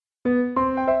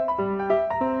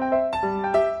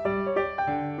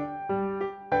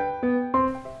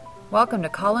Welcome to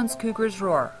Colin's Cougars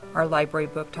Roar, our library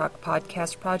book talk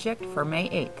podcast project for May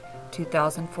 8th,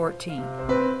 2014.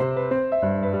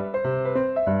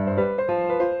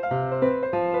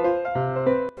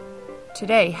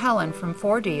 Today, Helen from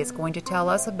 4D is going to tell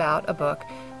us about a book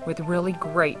with really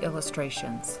great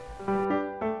illustrations.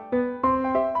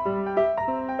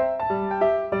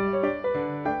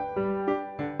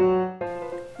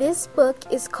 This book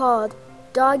is called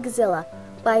Dogzilla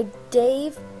by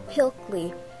Dav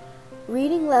Pilkey.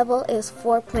 Reading level is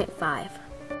 4.5.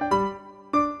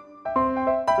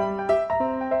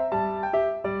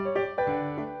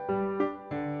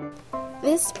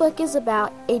 This book is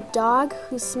about a dog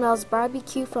who smells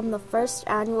barbecue from the first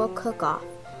annual cook-off.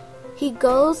 He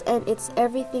goes and it's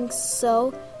everything,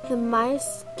 so his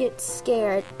mice get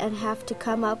scared and have to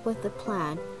come up with a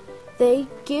plan. They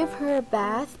give her a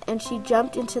bath and she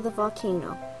jumped into the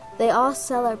volcano. They all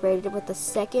celebrated with the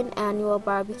second annual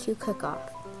barbecue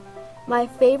cook-off. My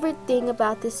favorite thing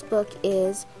about this book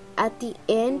is, at the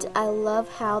end, I love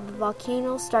how the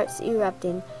volcano starts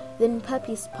erupting, then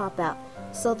puppies pop out,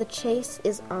 so the chase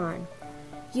is on.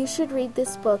 You should read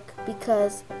this book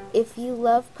because if you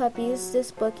love puppies,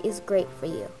 this book is great for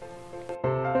you.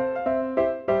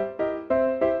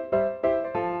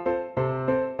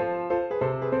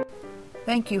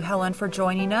 Thank you, Helen, for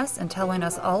joining us and telling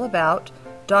us all about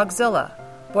Dogzilla.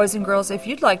 Boys and girls, if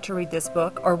you'd like to read this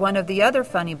book or one of the other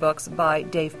funny books by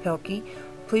Dav Pilkey,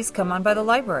 please come on by the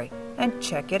library and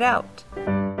check it out.